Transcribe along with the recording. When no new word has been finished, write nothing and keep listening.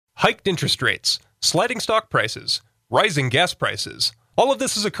Hiked interest rates, sliding stock prices, rising gas prices. All of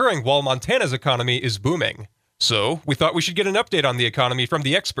this is occurring while Montana's economy is booming. So, we thought we should get an update on the economy from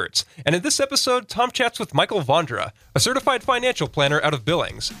the experts. And in this episode, Tom chats with Michael Vondra, a certified financial planner out of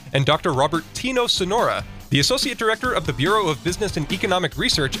Billings, and Dr. Robert Tino Sonora, the Associate Director of the Bureau of Business and Economic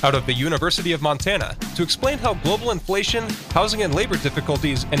Research out of the University of Montana, to explain how global inflation, housing and labor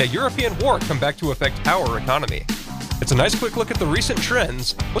difficulties, and a European war come back to affect our economy. It's a nice quick look at the recent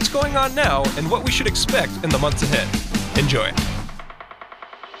trends, what's going on now, and what we should expect in the months ahead. Enjoy.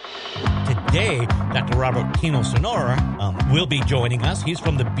 Today, Dr. Robert Tino Sonora will be joining us. He's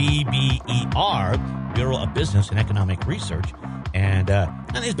from the BBER, Bureau of Business and Economic Research, and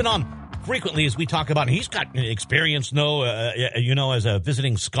he's been on frequently as we talk about. He's got experience, as a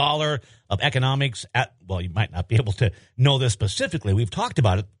visiting scholar of economics at. Well, you might not be able to know this specifically. We've talked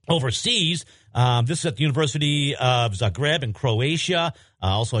about it overseas. This is at the University of Zagreb in Croatia.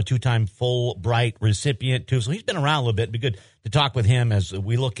 Also a two-time Fulbright recipient too. So he's been around a little bit. It'd be good to talk with him as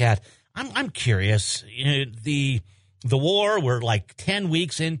we look at. I'm curious. The war, we're like 10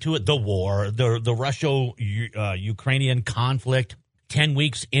 weeks into it. The war, the Russia-Ukrainian conflict, 10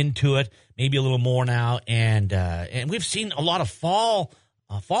 weeks into it, maybe a little more now, and we've seen a lot of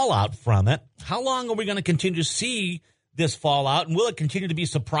fallout from it. How long are we going to continue to see this fallout, and will it continue to be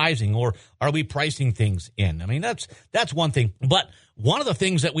surprising, or are we pricing things in? I mean, that's one thing. But one of the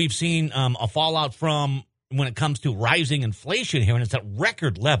things that we've seen a fallout from when it comes to rising inflation here, and it's at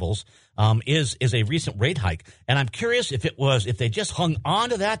record levels, is a recent rate hike. And I'm curious if they just hung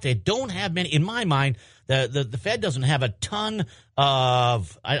on to that. They don't have many, in my mind, the Fed doesn't have a ton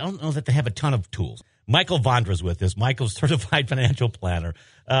of, I don't know that they have a ton of tools. Michael Vondra's with us. Michael's certified financial planner.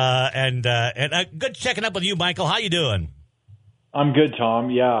 And good checking up with you, Michael. How you doing? I'm good, Tom.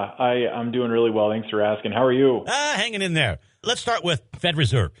 Yeah, I'm doing really well. Thanks for asking. How are you? Hanging in there. Let's start with Fed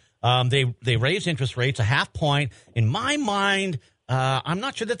Reserve. They raised interest rates a half point. In my mind, I'm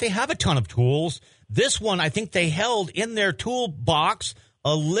not sure that they have a ton of tools. This one, I think they held in their toolbox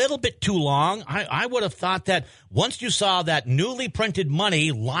a little bit too long. I would have thought that once you saw that newly printed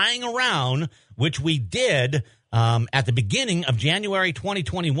money lying around, which we did at the beginning of January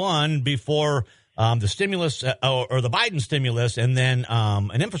 2021 before the stimulus or the Biden stimulus, and then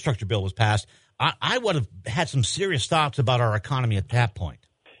an infrastructure bill was passed, I would have had some serious thoughts about our economy at that point.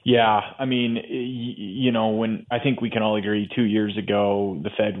 Yeah, I mean, when I think we can all agree 2 years ago,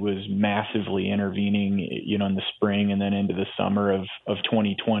 the Fed was massively intervening, in the spring and then into the summer of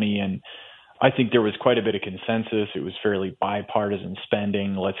 2020. And I think there was quite a bit of consensus. It was fairly bipartisan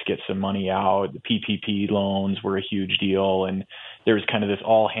spending. Let's get some money out. The PPP loans were a huge deal. And there was kind of this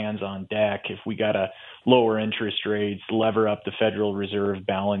all hands on deck. If we got to lower interest rates, lever up the Federal Reserve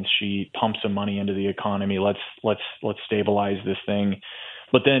balance sheet, pump some money into the economy, let's stabilize this thing.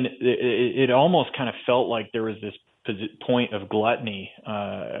 But then it almost kind of felt like there was this point of gluttony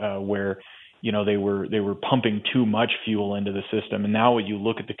where, they were pumping too much fuel into the system. And now when you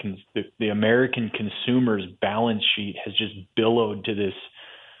look at the American consumer's balance sheet has just billowed to this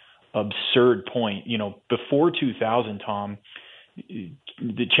absurd point. Before 2000, Tom,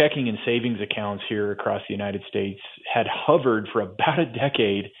 the checking and savings accounts here across the United States had hovered for about a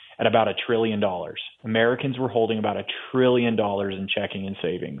decade at about $1 trillion. Americans were holding about $1 trillion in checking and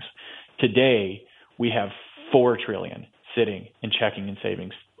savings. Today, we have $4 trillion sitting in checking and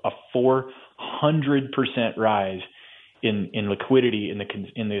savings, a 400% rise in liquidity in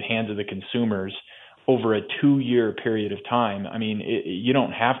the hands of the consumers over a 2-year period of time. I mean, you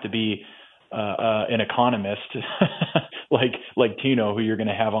don't have to be an economist like Tino, who you're going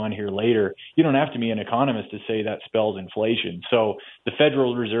to have on here later. You don't have to be an economist to say that spells inflation. So the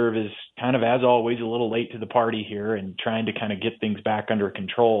Federal Reserve is kind of, as always, a little late to the party here and trying to kind of get things back under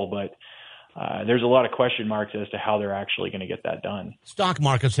control. But there's a lot of question marks as to how they're actually going to get that done. Stock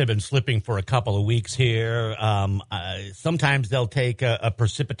markets have been slipping for a couple of weeks here. Sometimes they'll take a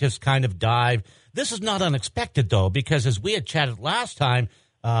precipitous kind of dive. This is not unexpected, though, because as we had chatted last time,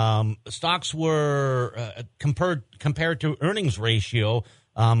 stocks were compared to earnings ratio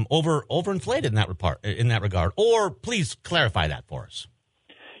overinflated in that regard. Or please clarify that for us.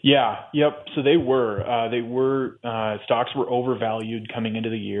 Yeah. Yep. So they were stocks were overvalued coming into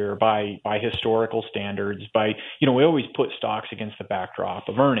the year by historical standards. We always put stocks against the backdrop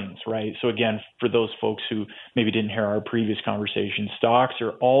of earnings, right? So again, for those folks who maybe didn't hear our previous conversation, stock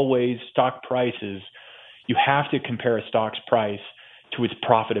prices. You have to compare a stock's price to its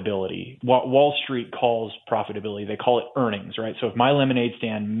profitability. What Wall Street calls profitability, they call it earnings, right? So if my lemonade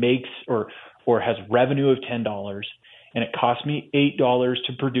stand makes or has revenue of $10 and it cost me $8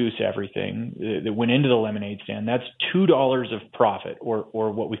 to produce everything that went into the lemonade stand, that's $2 of profit,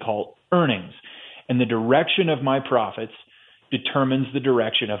 or what we call earnings. And the direction of my profits determines the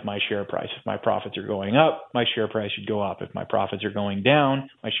direction of my share price. If my profits are going up, my share price should go up. If my profits are going down,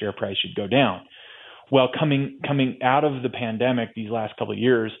 my share price should go down. Well, coming out of the pandemic these last couple of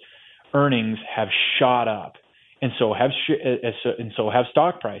years, earnings have shot up, and so have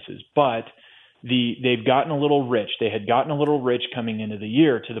stock prices. But they've gotten a little rich. They had gotten a little rich coming into the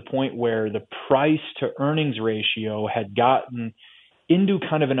year, to the point where the price to earnings ratio had gotten into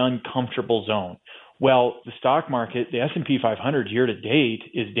kind of an uncomfortable zone. Well, the stock market, the S&P 500 year to date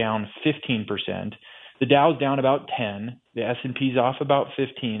is down 15%. The Dow's down about 10. The S&P's off about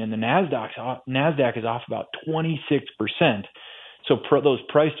 15, and the Nasdaq is off about 26%. So those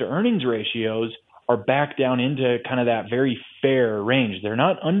price to earnings ratios are back down into kind of that very fair range. They're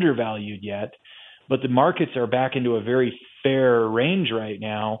not undervalued yet, but the markets are back into a very fair range right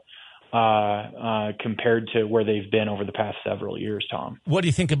now compared to where they've been over the past several years, Tom. What do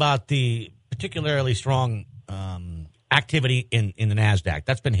you think about the particularly strong activity in the Nasdaq?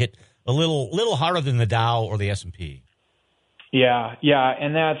 That's been hit a little harder than the Dow or the S&P. Yeah,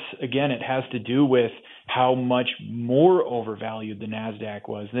 and that's, again, it has to do with how much more overvalued the Nasdaq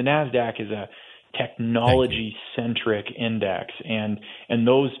was. The Nasdaq is a technology-centric index, and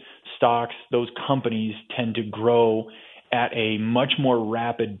those stocks, those companies tend to grow at a much more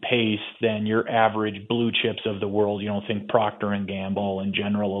rapid pace than your average blue chips of the world. Think Procter & Gamble and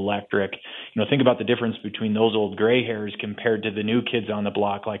General Electric. Think about the difference between those old gray hairs compared to the new kids on the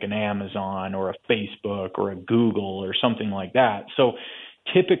block, like an Amazon or a Facebook or a Google or something like that. So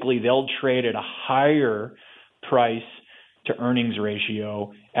typically they'll trade at a higher price to earnings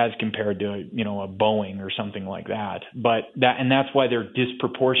ratio as compared to, a Boeing or something like that. That's why they're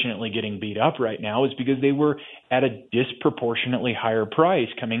disproportionately getting beat up right now, is because they were at a disproportionately higher price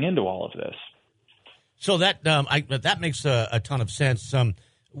coming into all of this. So that makes a ton of sense.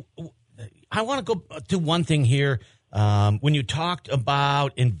 I want to go to one thing here. When you talked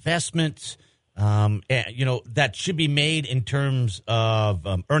about investments, that should be made in terms of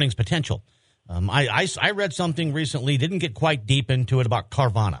earnings potential. I read something recently, didn't get quite deep into it, about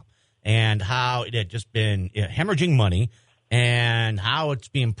Carvana and how it had just been hemorrhaging money and how it's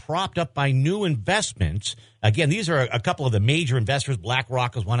being propped up by new investments. Again, these are a couple of the major investors.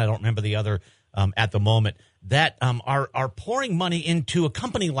 BlackRock is one. I don't remember the other at the moment, that are pouring money into a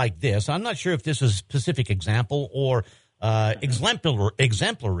company like this. I'm not sure if this is a specific example or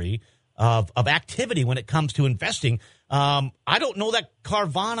exemplary of activity when it comes to investing. I don't know that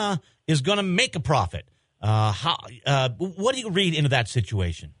Carvana is going to make a profit. What do you read into that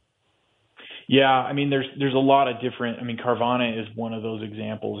situation? Yeah, there's a lot of different. Carvana is one of those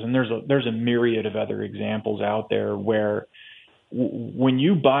examples, and there's a myriad of other examples out there where when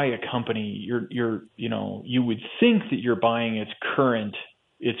you buy a company, you would think that you're buying its current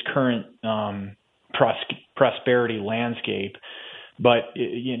prosperity landscape. But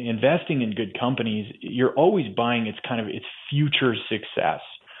in investing in good companies, you're always buying its future success.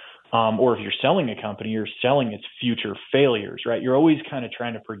 Or if you're selling a company, you're selling its future failures, right? You're always kind of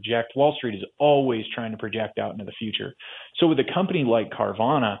trying to project. Wall Street is always trying to project out into the future. So with a company like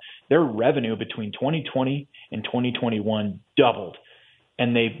Carvana, their revenue between 2020 and 2021 doubled,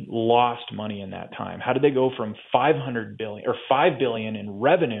 and they've lost money in that time. How did they go from $5 billion in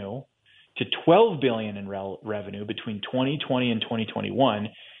revenue to $12 billion in revenue between 2020 and 2021?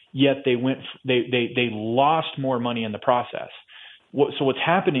 Yet they lost more money in the process. So what's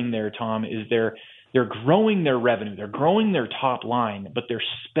happening there, Tom, is they're growing their revenue, they're growing their top line, but they're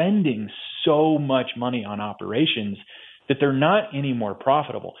spending so much money on operations that they're not any more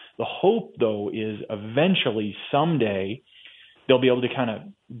profitable. The hope, though, is eventually, someday, they'll be able to kind of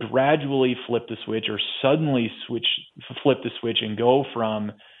gradually flip the switch, or suddenly flip the switch and go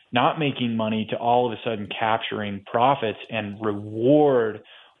from not making money to all of a sudden capturing profits and reward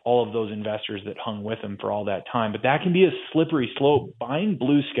all of those investors that hung with them for all that time. But that can be a slippery slope. Buying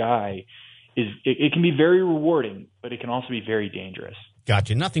blue sky it can be very rewarding, but it can also be very dangerous.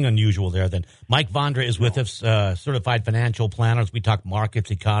 Gotcha. Nothing unusual there then. Mike Vondra is with us, certified financial planner. We talk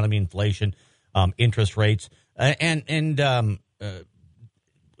markets, economy, inflation, interest rates.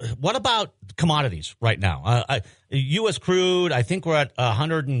 What about commodities right now? U.S. crude, I think we're at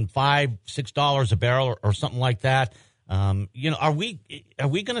 $105-6 a barrel or something like that. Are we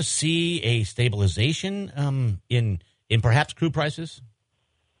going to see a stabilization in perhaps crude prices?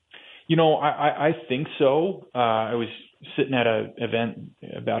 I think so. I was sitting at an event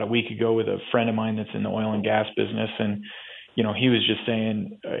about a week ago with a friend of mine that's in the oil and gas business, and he was just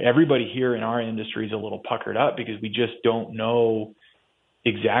saying everybody here in our industry is a little puckered up because we just don't know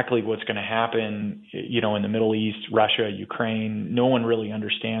exactly what's going to happen, in the Middle East, Russia, Ukraine. No one really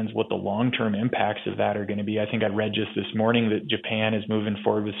understands what the long-term impacts of that are going to be. I think I read just this morning that Japan is moving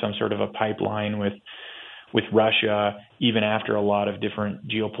forward with some sort of a pipeline with Russia, even after a lot of different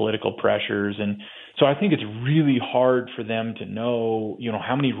geopolitical pressures. And so I think it's really hard for them to know,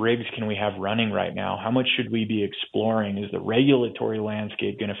 how many rigs can we have running right now? How much should we be exploring? Is the regulatory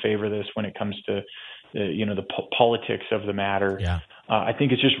landscape going to favor this when it comes to the politics of the matter? Yeah. I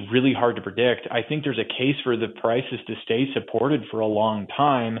think it's just really hard to predict. I think there's a case for the prices to stay supported for a long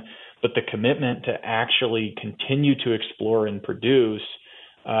time, but the commitment to actually continue to explore and produce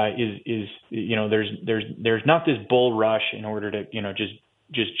is there's not this bull rush in order to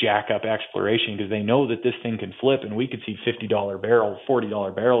just jack up exploration, because they know that this thing can flip and we could see $50 barrel,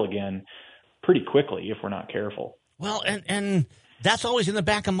 $40 barrel again pretty quickly if we're not careful. Well, and that's always in the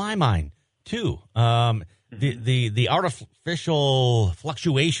back of my mind too. The artificial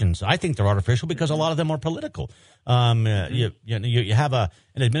fluctuations, I think they're artificial because a lot of them are political. You have an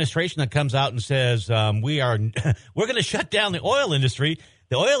administration that comes out and says we're going to shut down the oil industry.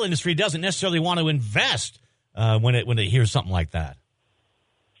 The oil industry doesn't necessarily want to invest when it hears something like that.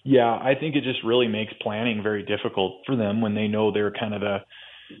 Yeah, I think it just really makes planning very difficult for them when they know they're kind of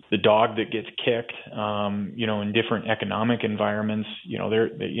the dog that gets kicked, in different economic environments.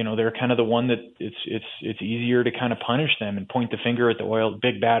 They're kind of the one that it's easier to kind of punish them and point the finger at the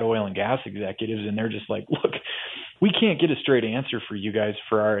big bad oil and gas executives. And they're just like, look, we can't get a straight answer for you guys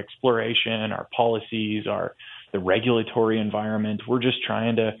for our exploration, our policies, the regulatory environment. We're just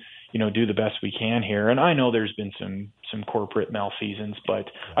trying to, do the best we can here. And I know there's been some corporate malfeasance, but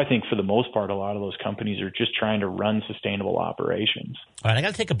I think for the most part, a lot of those companies are just trying to run sustainable operations. All right, I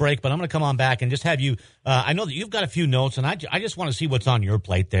got to take a break, but I'm going to come on back and just have you. I know that you've got a few notes, and I just want to see what's on your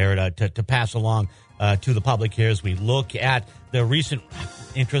plate there to pass along to the public here as we look at the recent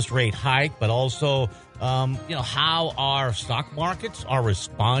interest rate hike, but also how our stock markets are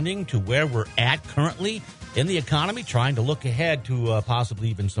responding to where we're at currently in the economy, trying to look ahead to possibly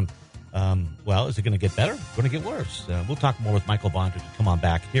even some. Is it going to get better? Going to get worse? We'll talk more with Michael Bondridge. Come on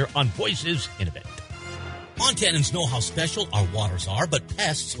back here on Voices in a bit. Montanans know how special our waters are, but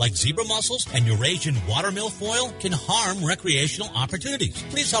pests like zebra mussels and Eurasian water milfoil can harm recreational opportunities.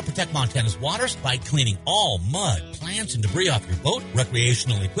 Please help protect Montana's waters by cleaning all mud, plants, and debris off your boat,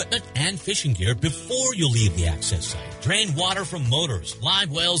 recreational equipment, and fishing gear before you leave the access site. Drain water from motors,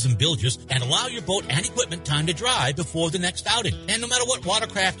 live wells, and bilges, and allow your boat and equipment time to dry before the next outing. And no matter what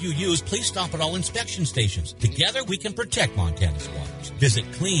watercraft you use, please stop at all inspection stations. Together, we can protect Montana's waters. Visit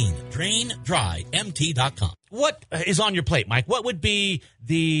cleandraindrymt.com. What is on your plate, Mike? What would be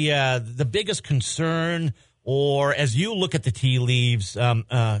the biggest concern, or as you look at the tea leaves,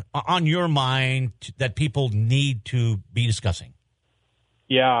 on your mind that people need to be discussing?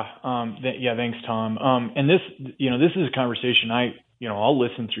 Yeah. Thanks, Tom. And this is a conversation I'll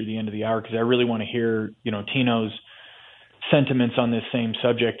listen through the end of the hour because I really want to hear, Tino's sentiments on this same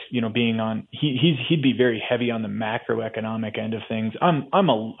subject, being on, he'd be very heavy on the macroeconomic end of things. I'm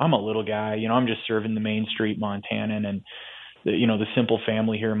a little guy, I'm just serving the Main Street Montanan and the simple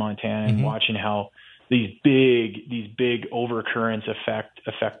family here in Montana, and watching how these big overcurrents affect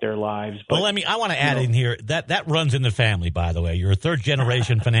their lives. But, well, I want to add in here that runs in the family, by the way. You're a third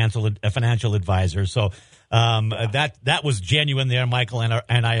generation financial advisor. So, that was genuine there, Michael,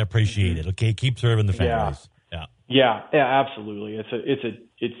 and I appreciate it. Okay. Keep serving the families. Yeah, absolutely.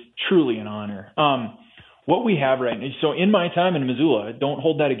 It's truly an honor. What we have right now, so in my time in Missoula, don't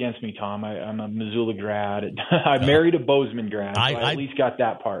hold that against me, Tom. I'm a Missoula grad. I married a Bozeman grad, so I at least got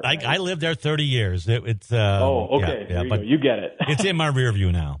that part. Right? I lived there 30 years. It's okay. Yeah, there you get it. It's in my rear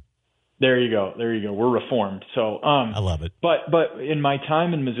view now. There you go. We're reformed. So I love it. But in my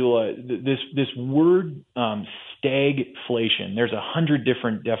time in Missoula, this word stagflation. There's 100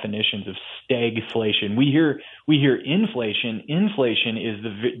 different definitions of stagflation. We hear inflation. Inflation is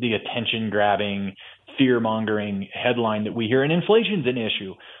the attention grabbing, fear mongering headline that we hear, and inflation's an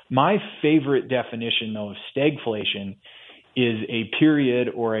issue. My favorite definition, though, of stagflation is a period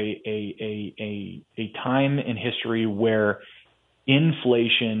or a time in history where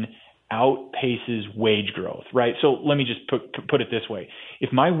inflation outpaces wage growth, right? So let me just put it this way.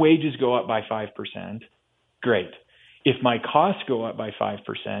 If my wages go up by 5%, great. If my costs go up by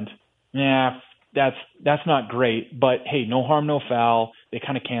 5%, that's not great, but hey, no harm, no foul. They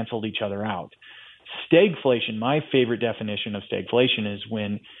kind of canceled each other out. Stagflation, my favorite definition of stagflation is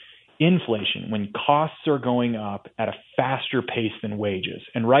when inflation, when costs are going up at a faster pace than wages.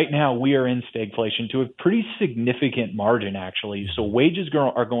 And right now we are in stagflation to a pretty significant margin, actually. So wages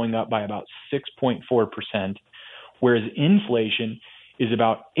are going up by about 6.4%, whereas inflation is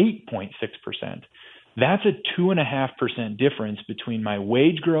about 8.6%. That's a 2.5% difference between my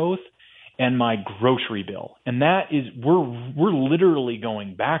wage growth and my grocery bill. And that is, we're literally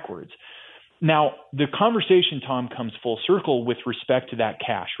going backwards. Now, the conversation, Tom, comes full circle with respect to that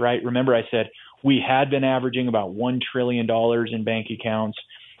cash, right? Remember I said we had been averaging about $1 trillion in bank accounts.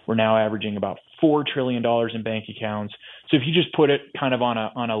 We're now averaging about $4 trillion in bank accounts. So if you just put it kind of on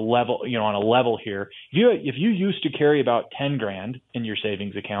a level here, if you used to carry about 10 grand in your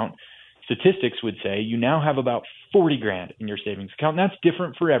savings account, statistics would say you now have about 40 grand in your savings account. And that's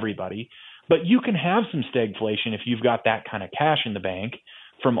different for everybody, but you can have some stagflation if you've got that kind of cash in the bank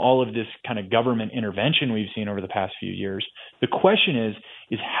from all of this kind of government intervention we've seen over the past few years. The question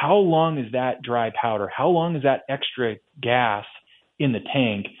is how long is that dry powder? How long is that extra gas in the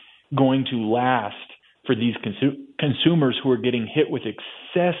tank going to last for these consumers who are getting hit with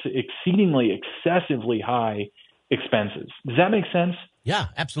exceedingly excessively high expenses? Does that make sense? Yeah,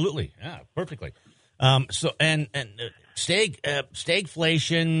 absolutely. Yeah, perfectly. So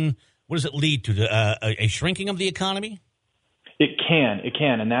stagflation, what does it lead to? A shrinking of the economy? It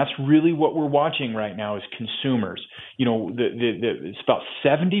can, and that's really what we're watching right now is consumers. You know, it's about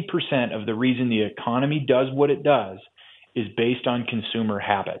 70% of the reason the economy does what it does is based on consumer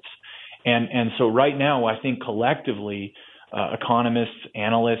habits. And so right now, I think collectively, economists,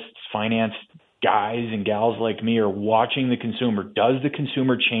 analysts, finance guys and gals like me are watching the consumer. Does the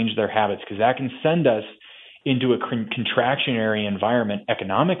consumer change their habits? Because that can send us into a contractionary environment,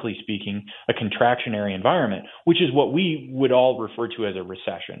 economically speaking, a contractionary environment, which is what we would all refer to as a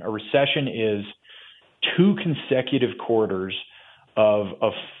recession. A recession is 2 consecutive quarters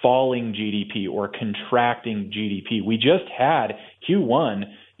of falling GDP or contracting GDP. We just had Q1,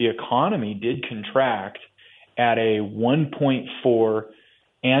 the economy did contract at a 1.4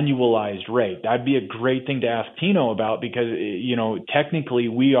 annualized rate. That'd be a great thing to ask Tino about because, you know, technically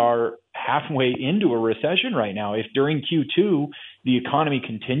we are halfway into a recession right now. If during Q2 the economy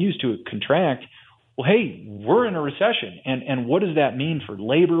continues to contract, well, hey, we're in a recession. And what does that mean for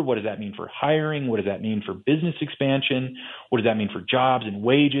labor? What does that mean for hiring? What does that mean for business expansion? What does that mean for jobs and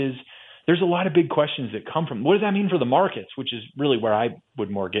wages? There's a lot of big questions that come from. What does that mean for the markets, which is really where I would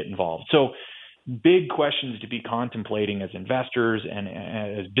more get involved. So big questions to be contemplating as investors and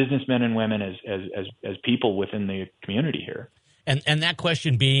as businessmen and women, as people within the community here. And that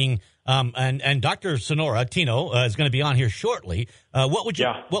question being, and Dr. Sonora, Tino, is going to be on here shortly. What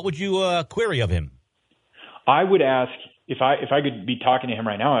would you query of him? I would ask, if I could be talking to him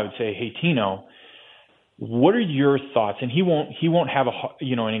right now, I would say, hey, Tino, what are your thoughts? And he won't have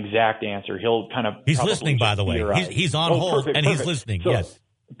an exact answer. He'll kind of he's listening, by the way. He's on hold and he's listening. So, yes,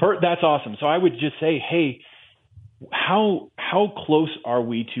 that's awesome. So I would just say, hey, how close are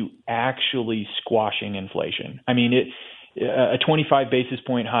we to actually squashing inflation? I mean, a 25 basis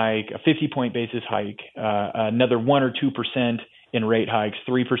point hike, a 50 point basis hike, another 1 or 2% in rate hikes,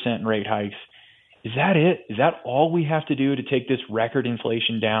 3% in rate hikes. Is that it? Is that all we have to do to take this record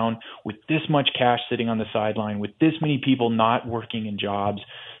inflation down with this much cash sitting on the sideline, with this many people not working in jobs?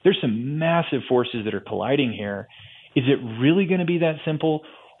 There's some massive forces that are colliding here. Is it really going to be that simple?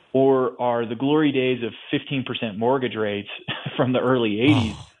 Or are the glory days of 15% mortgage rates from the early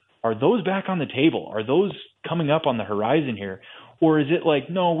 80s, are those back on the table? Are those coming up on the horizon here? Or is it like,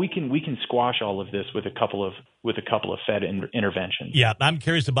 no, we can squash all of this with a couple of Fed interventions? Yeah, I'm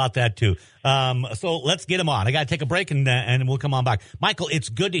curious about that too. So let's get him on. I got to take a break and we'll come on back. Michael, it's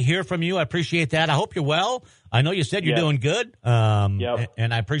good to hear from you. I appreciate that. I hope you're well. I know you said you're doing good. Yep.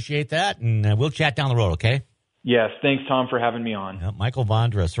 And I appreciate that. And we'll chat down the road, okay? Yes. Thanks, Tom, for having me on. Michael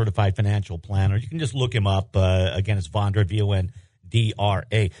Vondra, certified financial planner. You can just look him up. Again, it's Vondra,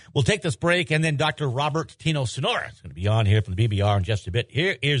 VONDRA. We'll take this break, and then Dr. Robert Tino Sonora is going to be on here from the BBR in just a bit.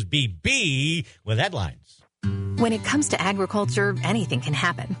 Here is BB with headlines. When it comes to agriculture, anything can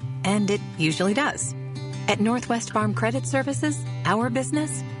happen, and it usually does. At Northwest Farm Credit Services, our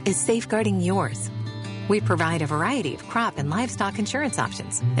business is safeguarding yours. We provide a variety of crop and livestock insurance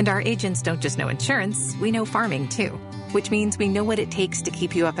options, and our agents don't just know insurance, we know farming too, which means we know what it takes to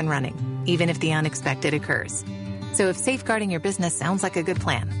keep you up and running, even if the unexpected occurs. So if safeguarding your business sounds like a good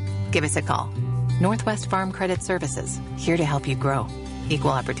plan, give us a call. Northwest Farm Credit Services, here to help you grow.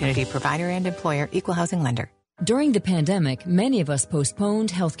 Equal opportunity provider and employer, equal housing lender. During the pandemic, many of us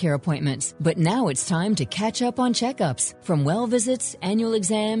postponed healthcare appointments, but now it's time to catch up on checkups. From well visits, annual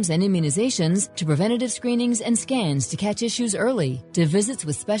exams, and immunizations to preventative screenings and scans to catch issues early, to visits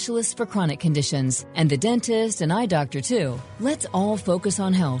with specialists for chronic conditions, and the dentist and eye doctor too. Let's all focus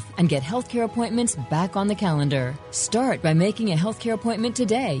on health and get healthcare appointments back on the calendar. Start by making a healthcare appointment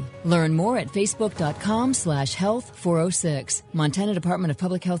today. Learn more at facebook.com/health406. Montana Department of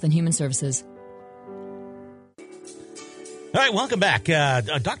Public Health and Human Services. All right, welcome back.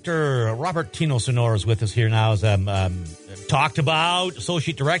 Dr. Robert Tino Sonora is with us here now. As talked about,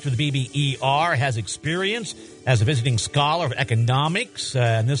 Associate Director of the BBER, has experience as a visiting scholar of economics,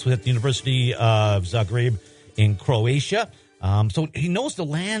 and this was at the University of Zagreb in Croatia. So he knows the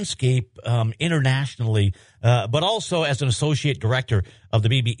landscape internationally, but also as an Associate Director of the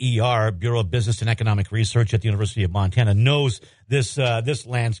BBER, Bureau of Business and Economic Research at the University of Montana, knows this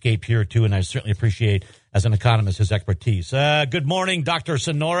landscape here, too, and I certainly appreciate, as an economist, his expertise. Good morning, Dr.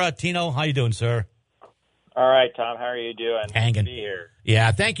 Sonora. Tino, how you doing, sir? All right, Tom. How are you doing? Hanging. Good to be here. Yeah,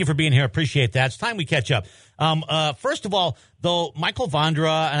 thank you for being here. Appreciate that. It's time we catch up. First of all, though, Michael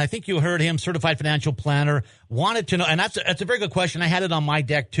Vondra, and I think you heard him, certified financial planner, wanted to know, and that's a very good question. I had it on my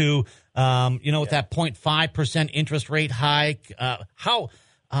deck, too, with that 0.5% interest rate hike.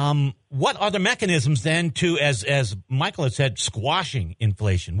 What are the mechanisms then to, as Michael had said, squashing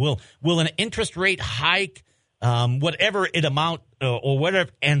inflation? Will an interest rate hike, whatever it amount or whatever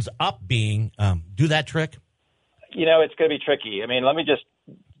it ends up being, do that trick? It's going to be tricky. I mean, let me just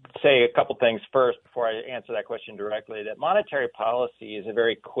say a couple things first before I answer that question directly, that monetary policy is a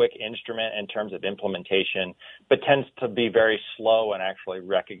very quick instrument in terms of implementation, but tends to be very slow in actually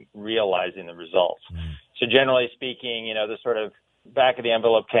realizing the results. So generally speaking, the sort of back of the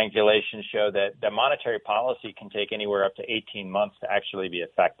envelope calculations show that the monetary policy can take anywhere up to 18 months to actually be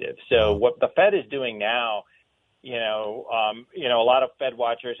effective. So what the Fed is doing now, a lot of Fed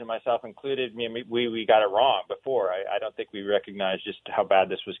watchers and myself included, we got it wrong before. I don't think we recognized just how bad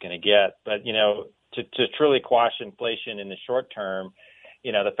this was going to get. But, to truly quash inflation in the short term,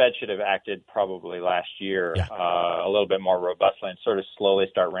 the Fed should have acted probably last year a little bit more robustly and sort of slowly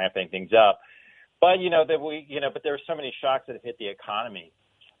start ramping things up. But, but there were so many shocks that have hit the economy.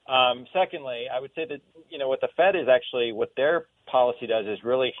 Secondly, I would say that, what the Fed is actually, what their policy does is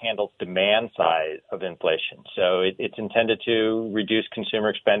really handles demand side of inflation. So it's intended to reduce consumer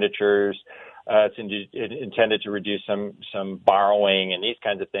expenditures. It's intended to reduce some borrowing and these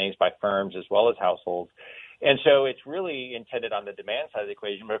kinds of things by firms as well as households. And so it's really intended on the demand side of the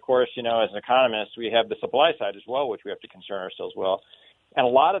equation. But of course, as an economist, we have the supply side as well, which we have to concern ourselves with. And a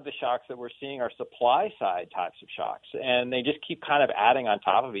lot of the shocks that we're seeing are supply side types of shocks, and they just keep kind of adding on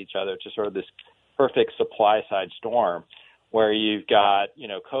top of each other to sort of this perfect supply side storm where you've got,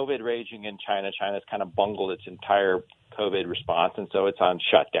 COVID raging in China. China's kind of bungled its entire COVID response, and so it's on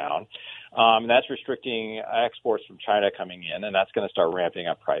shutdown. That's restricting exports from China coming in, and that's going to start ramping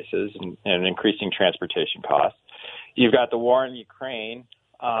up prices and increasing transportation costs. You've got the war in Ukraine,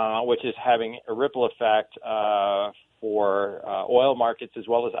 which is having a ripple effect for oil markets as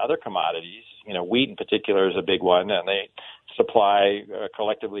well as other commodities. Wheat in particular is a big one, and they supply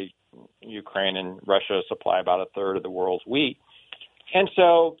collectively, Ukraine and Russia supply about a third of the world's wheat. And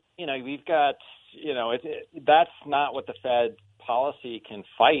so, we've got, that's not what the Fed policy can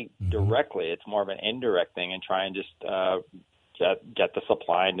fight directly. It's more of an indirect thing and try and just get the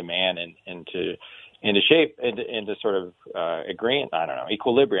supply and demand into shape, into sort of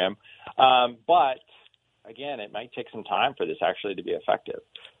equilibrium. But again, it might take some time for this actually to be effective.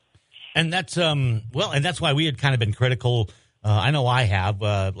 And that's and that's why we had kind of been critical. I know I have,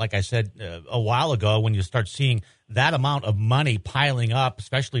 like I said a while ago, when you start seeing that amount of money piling up,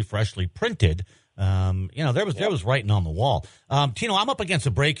 especially freshly printed, there was writing on the wall. Tino, I'm up against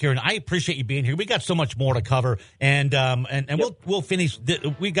a break here, and I appreciate you being here. We got so much more to cover, and we'll finish.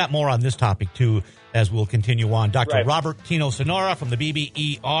 We got more on this topic too as we'll continue on. Dr. Robert Tino Sonora from the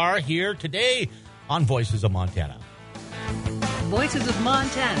BBER here today on Voices of Montana. Voices of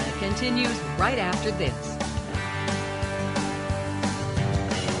Montana continues right after this.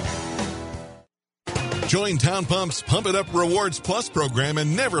 Join Town Pump's Pump It Up Rewards Plus program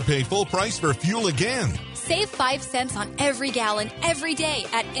and never pay full price for fuel again. Save 5 cents on every gallon every day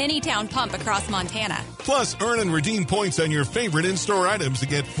at any Town Pump across Montana. Plus, earn and redeem points on your favorite in-store items to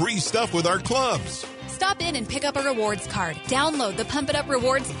get free stuff with our clubs. Stop in and pick up a rewards card. Download the Pump It Up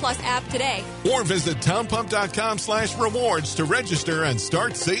Rewards Plus app today. Or visit townpump.com/rewards to register and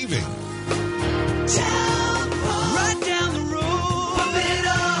start saving.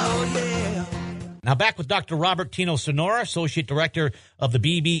 Now Now back with Dr. Robert Tino Sonora, Associate Director of the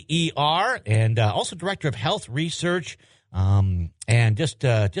BBER and also Director of Health Research, and just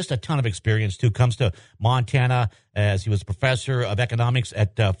a ton of experience too. Comes to Montana as he was a professor of economics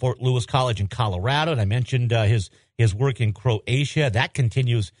at Fort Lewis College in Colorado, and I mentioned his work in Croatia. That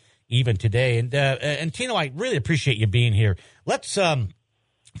continues even today. And Tino, I really appreciate you being here. Let's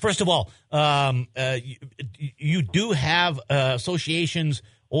first of all, you do have associations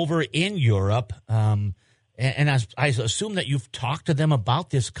over in Europe, and I assume that you've talked to them about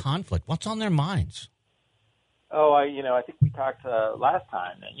this conflict. What's on their minds? Oh, I think we talked last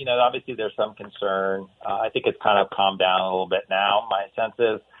time. Obviously there's some concern. I think it's kind of calmed down a little bit now. My sense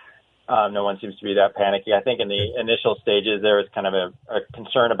is no one seems to be that panicky. I think in the initial stages there was kind of a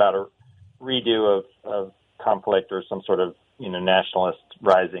concern about a redo of conflict or some sort of nationalist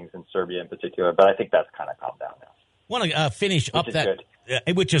risings in Serbia in particular. But I think that's kind of calmed down now. I want to finish up that. Good.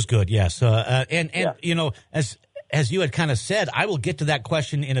 Which is good, yes. As you had kind of said, I will get to that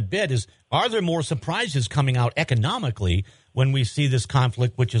question in a bit, are there more surprises coming out economically when we see this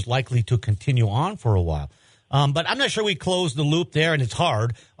conflict, which is likely to continue on for a while? But I'm not sure we close the loop there, and it's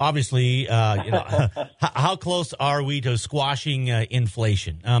hard. Obviously, how close are we to squashing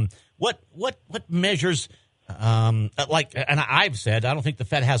inflation? What measures, and I've said, I don't think the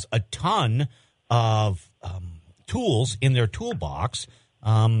Fed has a ton of tools in their toolbox.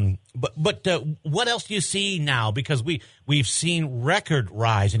 But what else do you see now? Because we've seen record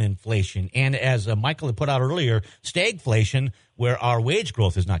rise in inflation, and as Michael had put out earlier, stagflation, where our wage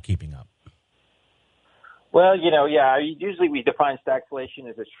growth is not keeping up. Well, usually we define stagflation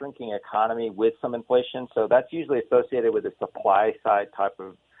as a shrinking economy with some inflation, so that's usually associated with a supply side type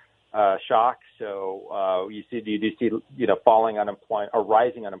of shock. So you do see falling unemployment or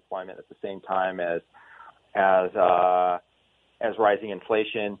rising unemployment at the same time as rising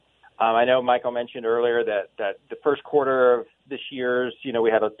inflation. I know Michael mentioned earlier that the first quarter of this year's, we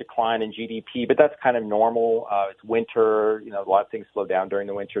had a decline in GDP, but that's kind of normal. It's winter, a lot of things slow down during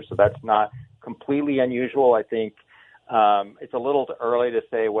the winter, so that's not completely unusual. I think it's a little too early to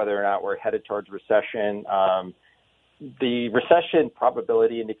say whether or not we're headed towards recession. The recession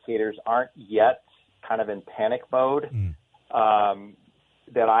probability indicators aren't yet kind of in panic mode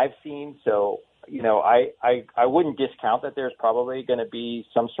that I've seen, so I wouldn't discount that there's probably going to be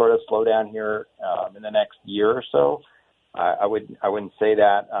some sort of slowdown here in the next year or so. I wouldn't say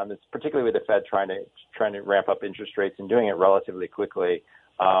that. It's particularly with the Fed trying to ramp up interest rates and doing it relatively quickly.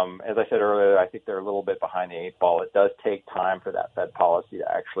 As I said earlier, I think they're a little bit behind the eight ball. It does take time for that Fed policy to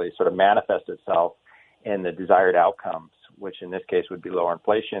actually sort of manifest itself in the desired outcomes, which in this case would be lower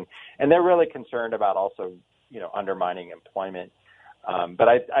inflation. And they're really concerned about also, undermining employment. But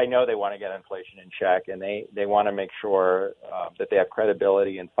I know they want to get inflation in check, and they want to make sure that they have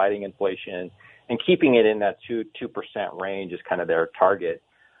credibility in fighting inflation and keeping it in that 2% range is kind of their target.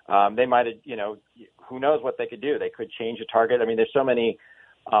 They might, who knows what they could do? They could change a target. I mean, there's so many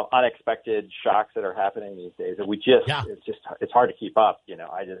unexpected shocks that are happening these days that it's hard to keep up.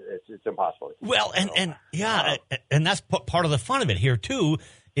 It's impossible. Well, and that's part of the fun of it here too.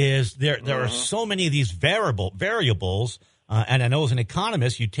 Is there are so many of these variables. And I know as an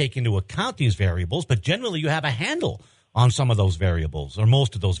economist, you take into account these variables, but generally you have a handle on some of those variables or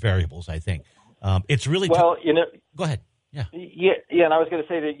most of those variables, I think. It's really Go ahead. Yeah. Yeah. And I was going to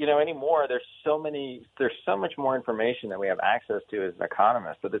say that, anymore, there's so much more information that we have access to as an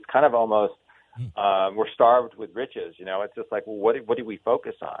economist, but it's kind of almost, we're starved with riches. It's just like, well, what do we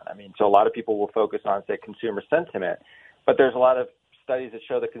focus on? I mean, so a lot of people will focus on, say, consumer sentiment, but there's a lot of studies that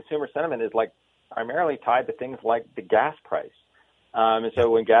show that consumer sentiment is primarily tied to things like the gas price. And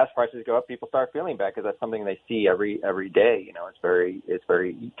so when gas prices go up, people start feeling bad because that's something they see every day. It's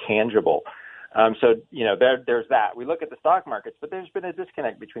very tangible. So there's that. We look at the stock markets, but there's been a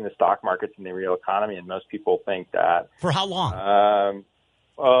disconnect between the stock markets and the real economy, and most people think that. For how long?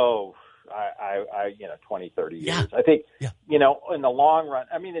 20, 30 years. I think, in the long run,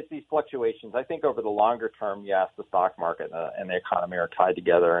 I mean, it's these fluctuations. I think over the longer term, yes, the stock market and the economy are tied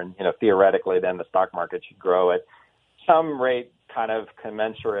together. And, theoretically, then the stock market should grow at some rate kind of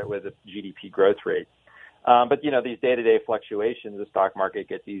commensurate with the GDP growth rate. But, these day-to-day fluctuations, the stock market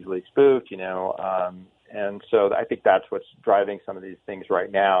gets easily spooked, and so I think that's what's driving some of these things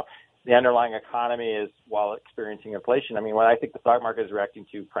right now. The underlying economy is, while experiencing inflation, I mean, what I think the stock market is reacting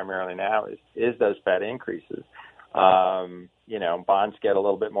to primarily now is those Fed increases. Bonds get a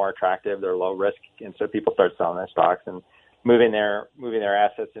little bit more attractive; they're low risk, and so people start selling their stocks and moving their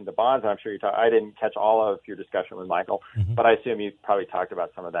assets into bonds. I'm sure I didn't catch all of your discussion with Michael, but I assume you probably talked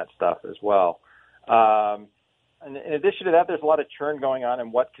about some of that stuff as well. in addition to that, there's a lot of churn going on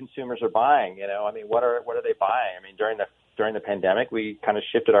in what consumers are buying. I mean, what are they buying? I mean, during the pandemic, we kind of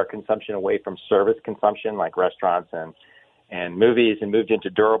shifted our consumption away from service consumption like restaurants and movies and moved into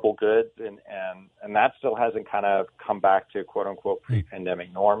durable goods, and that still hasn't kind of come back to quote unquote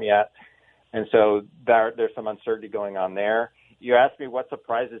pre-pandemic norm yet. And so there's some uncertainty going on there. You asked me what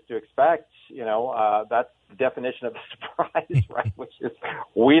surprises to expect. That's the definition of a surprise, right? Which is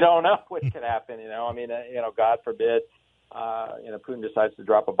we don't know what could happen. I mean, God forbid, Putin decides to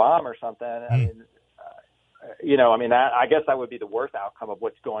drop a bomb or something. I guess that would be the worst outcome of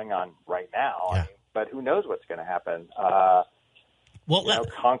what's going on right now. Yeah. I mean, but who knows what's going to happen? Hong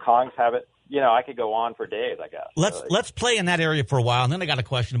Kong's have it. I could go on for days, I guess. Let's play in that area for a while, and then I got a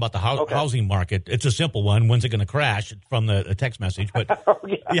question about the housing market. It's a simple one. When's it going to crash? From the text message, but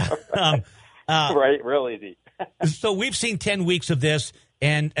right, real easy. So we've seen 10 weeks of this,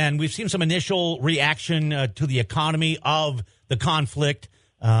 and we've seen some initial reaction to the economy of the conflict.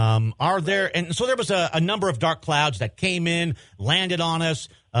 And so there was a number of dark clouds that came in, landed on us.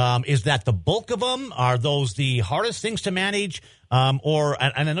 Is that the bulk of them? Are those the hardest things to manage? And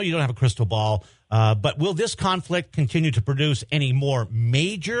I know you don't have a crystal ball, but will this conflict continue to produce any more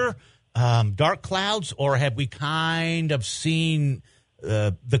major dark clouds, or have we kind of seen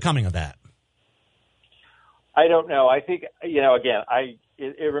the coming of that? I don't know. I think, again,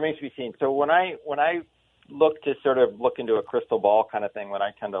 it remains to be seen. So when I look to sort of look into a crystal ball kind of thing, what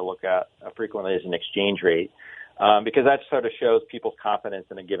I tend to look at frequently is an exchange rate, because that sort of shows people's confidence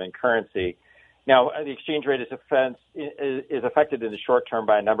in a given currency. Now, the exchange rate is affected in the short term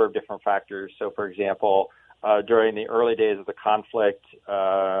by a number of different factors. So, for example, during the early days of the conflict,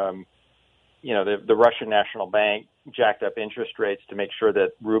 the Russian National Bank jacked up interest rates to make sure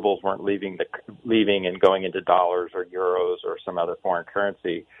that rubles weren't leaving and going into dollars or euros or some other foreign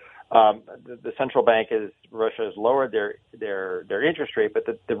currency. The central bank Russia has lowered their interest rate, but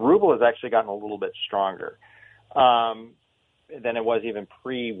the ruble has actually gotten a little bit stronger than it was even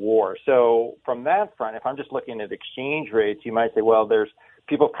pre-war. So from that front, if I'm just looking at exchange rates, you might say, well, there's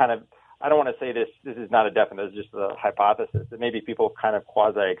people kind of, I don't want to say this is not a definite, it's just a hypothesis, that maybe people kind of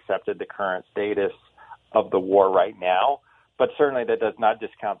quasi-accepted the current status of the war right now, but certainly that does not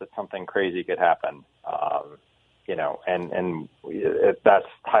discount that something crazy could happen. And that's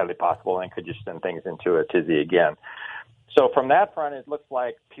highly possible and could just send things into a tizzy again. So from that front, it looks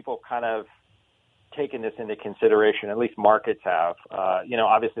like people kind of taken this into consideration, at least markets have.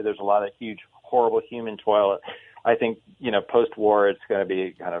 Obviously there's a lot of huge, horrible human toil. I think, post-war it's going to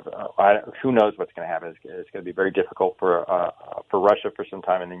be kind of, who knows what's going to happen. It's going to be very difficult for Russia for some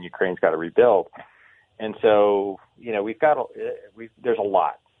time, and then Ukraine's got to rebuild. And so, there's a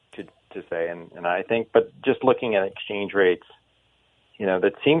lot to say. And I think, but just looking at exchange rates,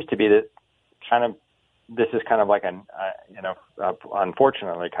 that seems to be that kind of, this is kind of like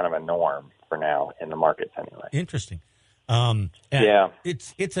unfortunately kind of a norm for now in the markets anyway. Interesting. Yeah.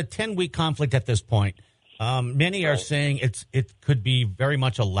 It's a 10-week conflict at this point. Many are saying it could be very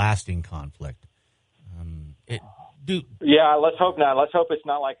much a lasting conflict. Let's hope not. Let's hope it's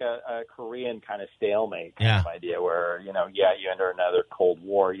not like a Korean kind of stalemate kind of idea where, you enter another Cold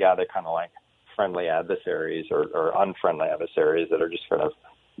War. Yeah, they're kind of like friendly adversaries or unfriendly adversaries that are just kind of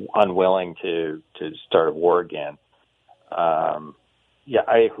unwilling to start a war again.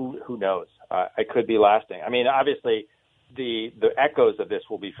 Who knows? It could be lasting. I mean, obviously, the echoes of this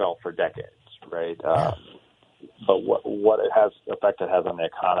will be felt for decades, right? But what effect it has on the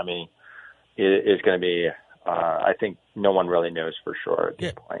economy is going to be, I think no one really knows for sure at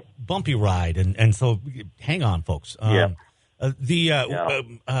this point. Bumpy ride, and so hang on, folks. I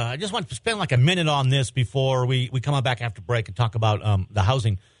just want to spend like a minute on this before we come on back after break and talk about the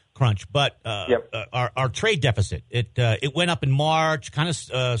housing crunch. But our trade deficit, it went up in March, kind of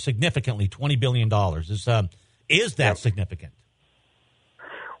significantly, $20 billion. Is that significant?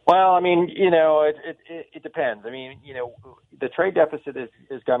 Well, I mean, it depends. I mean, the trade deficit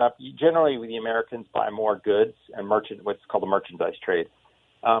has gone up. Generally, the Americans buy more goods and what's called the merchandise trade,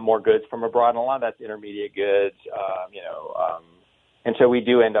 more goods from abroad, and a lot of that's intermediate goods, and so we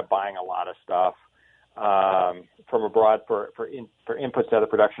do end up buying a lot of stuff from abroad for inputs to other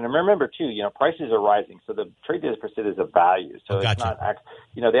production. And remember, too, prices are rising, so the trade deficit is a value. So it's not,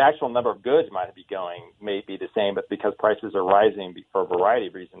 the actual number of goods may be the same, but because prices are rising for a variety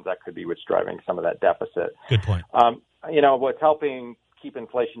of reasons, that could be what's driving some of that deficit. Good point. What's helping keep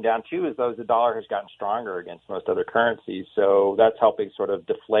inflation down, too, is the dollar has gotten stronger against most other currencies. So that's helping sort of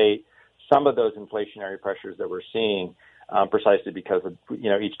deflate some of those inflationary pressures that we're seeing, precisely because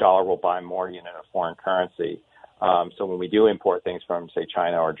each dollar will buy more unit of foreign currency. So when we do import things from, say,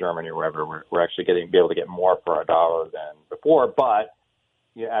 China or Germany or wherever, we're actually be able to get more for our dollar than before. But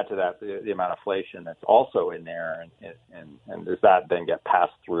you add to that the amount of inflation that's also in there, and does that then get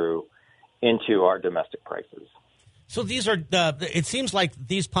passed through into our domestic prices? So these are it seems like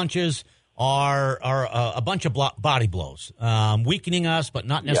these punches are a bunch of body blows, weakening us, but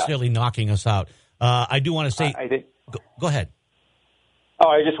not necessarily knocking us out. I do want to say, I think. Go ahead. Oh,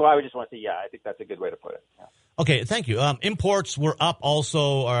 I would just want to say, I think that's a good way to put it. Yeah. Okay, thank you. Imports were up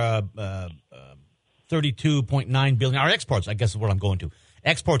also, 32.9 billion. Our exports, I guess, is what I'm going to.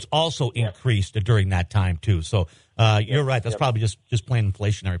 Exports also increased during that time too. So you're right. That's probably just plain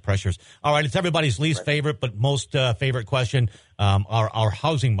inflationary pressures. All right, it's everybody's least favorite, but most favorite question: our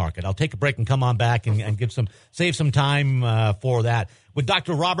housing market. I'll take a break and come on back and save some time for that with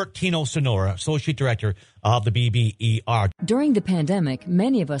Dr. Robert Tino Sonora, Associate Director of the BBER. During the pandemic,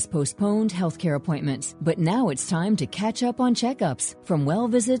 many of us postponed healthcare appointments, but now it's time to catch up on checkups. From well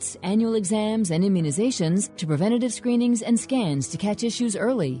visits, annual exams, and immunizations to preventative screenings and scans to catch issues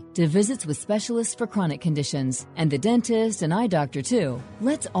early, to visits with specialists for chronic conditions, and the dentist and eye doctor too.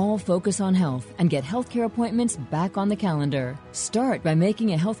 Let's all focus on health and get healthcare appointments back on the calendar. Start by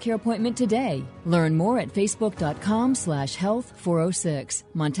making a healthcare appointment today. Learn more at facebook.com/health406.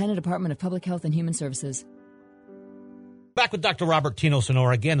 Montana Department of Public Health and Human Services. Back with Dr. Robert Tino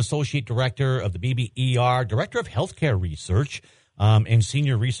Sonora, again, Associate Director of the BBER, Director of Healthcare Research, and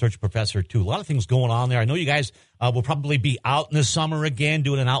Senior Research Professor, too. A lot of things going on there. I know you guys will probably be out in the summer again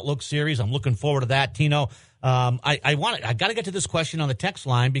doing an Outlook series. I'm looking forward to that, Tino. I got to get to this question on the text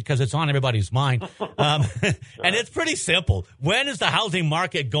line because it's on everybody's mind. And it's pretty simple. When is the housing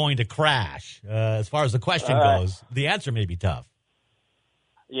market going to crash? As far as the question goes, the answer may be tough.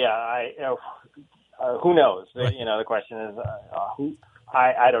 Yeah, who knows? Right. The question is,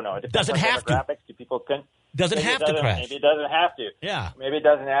 I don't know. It depends on demographics. Do people Does it have to crash? Maybe it doesn't have to. Yeah. Maybe it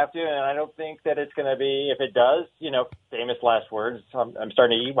doesn't have to, and I don't think that it's going to be. If it does, famous last words. I'm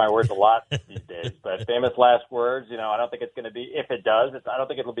starting to eat my words a lot these days, but famous last words. I don't think it's going to be. If it does, I don't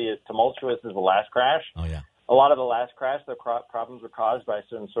think it'll be as tumultuous as the last crash. Oh yeah. A lot of the last crash, the problems were caused by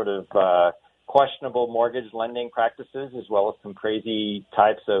some sort of questionable mortgage lending practices, as well as some crazy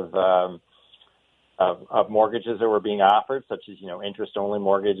types of mortgages that were being offered, such as interest-only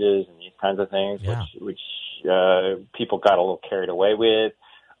mortgages and these kinds of things, which people got a little carried away with.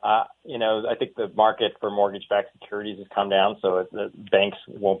 I think the market for mortgage-backed securities has come down, so the banks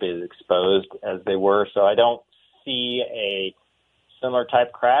won't be as exposed as they were. So I don't see a similar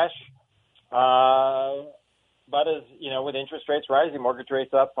type crash. But as with interest rates rising, mortgage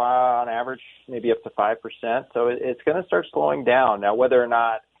rates up on average, maybe up to 5%. So it's going to start slowing down. Now, whether or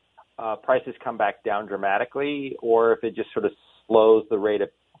not prices come back down dramatically, or if it just sort of slows the rate of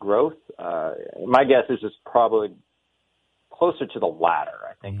growth, my guess is it's probably closer to the latter.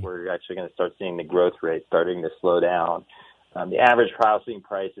 I think we're actually going to start seeing the growth rate starting to slow down. The average housing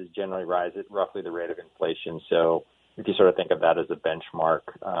prices generally rise at roughly the rate of inflation. So if you sort of think of that as a benchmark,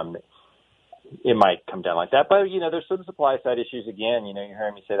 it might come down like that. But, there's some supply side issues again. You're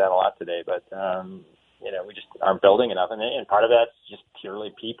hearing me say that a lot today, but, we just aren't building enough. And part of that's just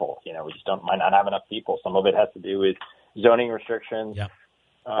purely people. We just might not have enough people. Some of it has to do with zoning restrictions. Yep.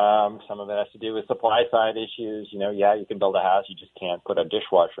 Some of it has to do with supply side issues. You can build a house, you just can't put a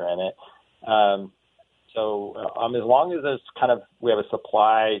dishwasher in it. So as long as we have a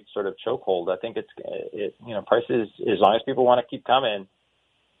supply sort of chokehold, I think prices, as long as people want to keep coming,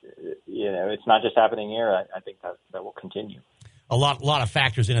 it's not just happening here. I think that will continue. A lot of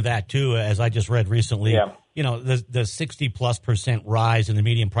factors into that too, as I just read recently. Yeah. The 60+% rise in the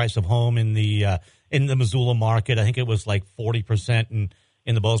median price of home in the Missoula market. I think it was like 40%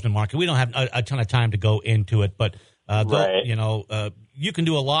 in the Bozeman market. We don't have a ton of time to go into it, but right. You can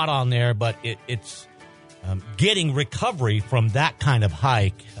do a lot on there, but it's getting recovery from that kind of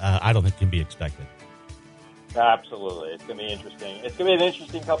hike. I don't think can be expected. Absolutely. It's going to be interesting. It's going to be an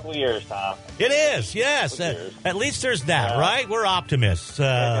interesting couple of years, Tom. It is, yes. At least there's that, right? We're optimists.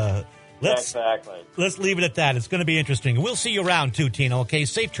 Exactly. Let's leave it at that. It's going to be interesting. We'll see you around, too, Tino, okay?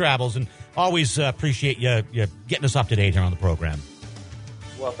 Safe travels, and always appreciate you getting us up to date here on the program.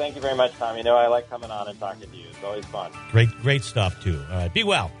 Well, thank you very much, Tom. I like coming on and talking to you. It's always fun. Great stuff, too. All right, be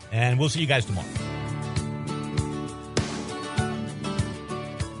well, and we'll see you guys tomorrow.